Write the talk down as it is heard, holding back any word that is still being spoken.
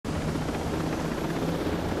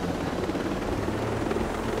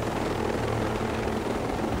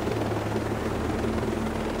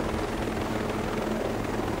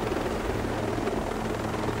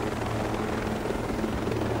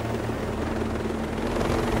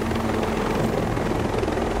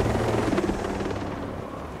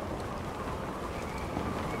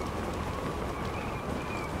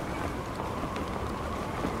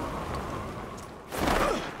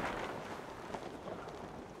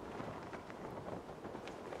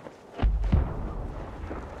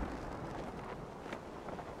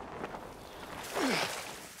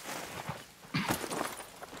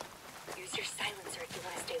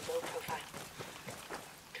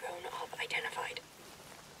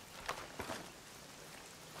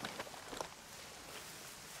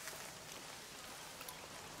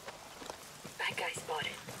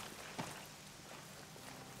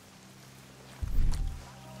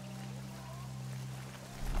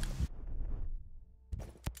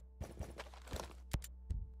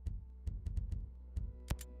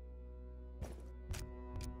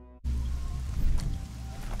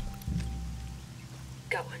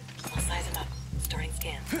Got one. I'll size him up. Starting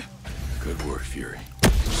scan. Good work, Fury.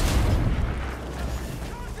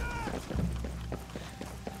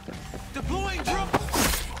 Deploying drone!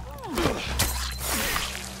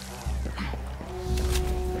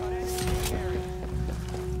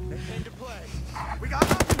 Into play. We got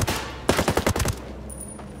nothing!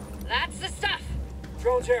 That's the stuff!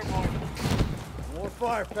 Drone's airborne. More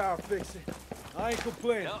firepower, fix it. I ain't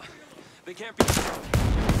complaining. No, they can't be...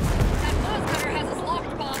 That close cutter has us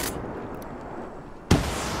locked, boss.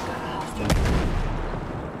 Got a hostile.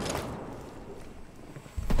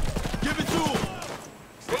 Give it to him!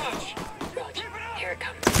 Rush! Roger. Here it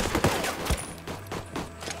comes.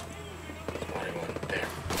 Spotted one. There.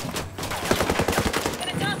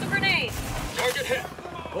 Gonna toss a grenade! Target hit!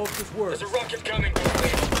 Hope this works. There's a rocket coming.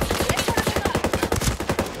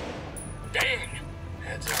 Dang!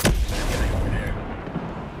 Heads up. That guy over there.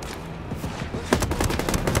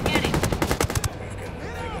 Scanning. We've got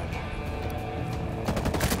one leg up.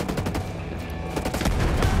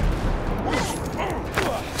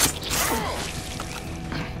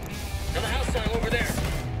 Another hostile over there.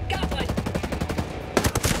 Got one!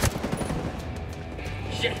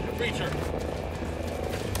 Shit, a breacher.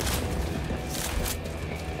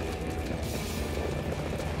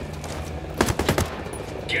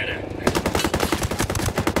 Get him.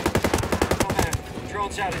 Oh man,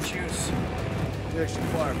 drone's out of juice. The extra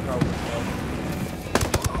firepower will help.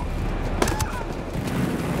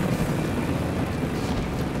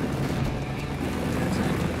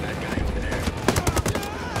 That guy over there.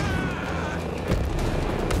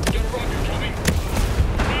 Got a rocket coming.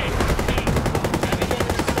 Hey, heavy gunner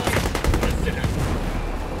in sight. Let's sit down.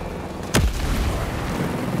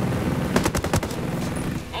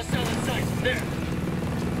 Hostile in sight. There.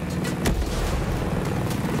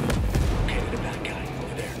 Okay, the bad guy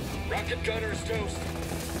over there. Rocket gunner is toast.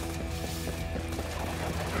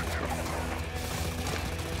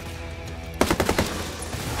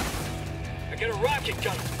 I get a rocket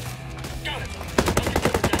gunner. Got it. Rocket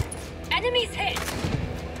gunner down. Enemies hit!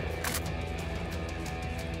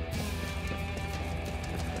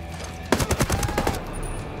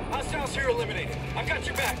 Hostiles here eliminated. I've got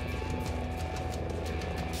your back.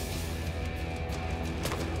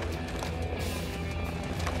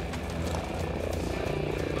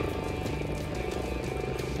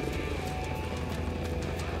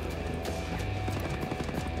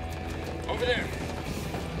 Over there.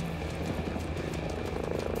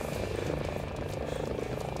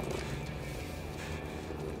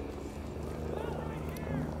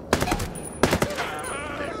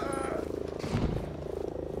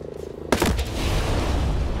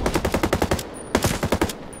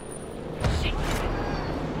 Shit.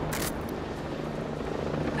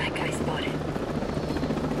 That guy spotted.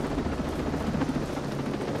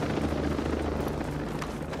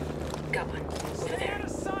 Got one. Over there.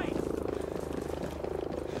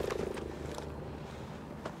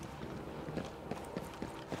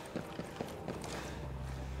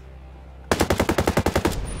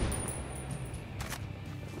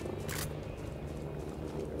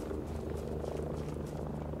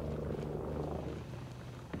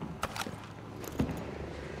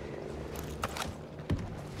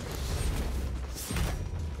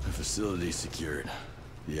 The facility's secured.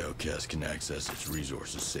 The outcast can access its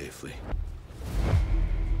resources safely.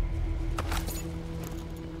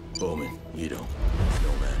 Bowman, Ito,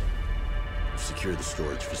 Snowman. Secure the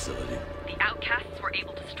storage facility. The outcasts were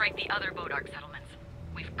able to strike the other Bodark settlements.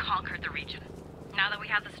 We've conquered the region. Now that we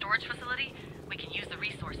have the storage facility, we can use the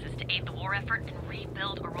resources to aid the war effort and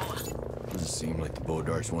rebuild Aurora. Doesn't seem like the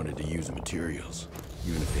Bodarks wanted to use the materials,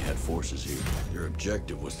 even if they had forces here. Their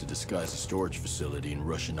objective was to disguise the storage facility in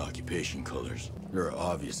Russian occupation colors. There are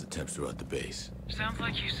obvious attempts throughout the base. Sounds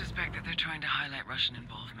like you suspect that they're trying to highlight Russian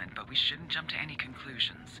involvement, but we shouldn't jump to any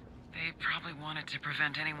conclusions. They probably wanted to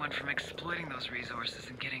prevent anyone from exploiting those resources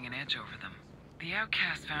and getting an edge over them. The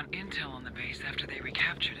outcasts found intel on the base after they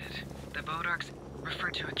recaptured it. The Bodarks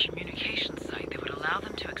referred to a communication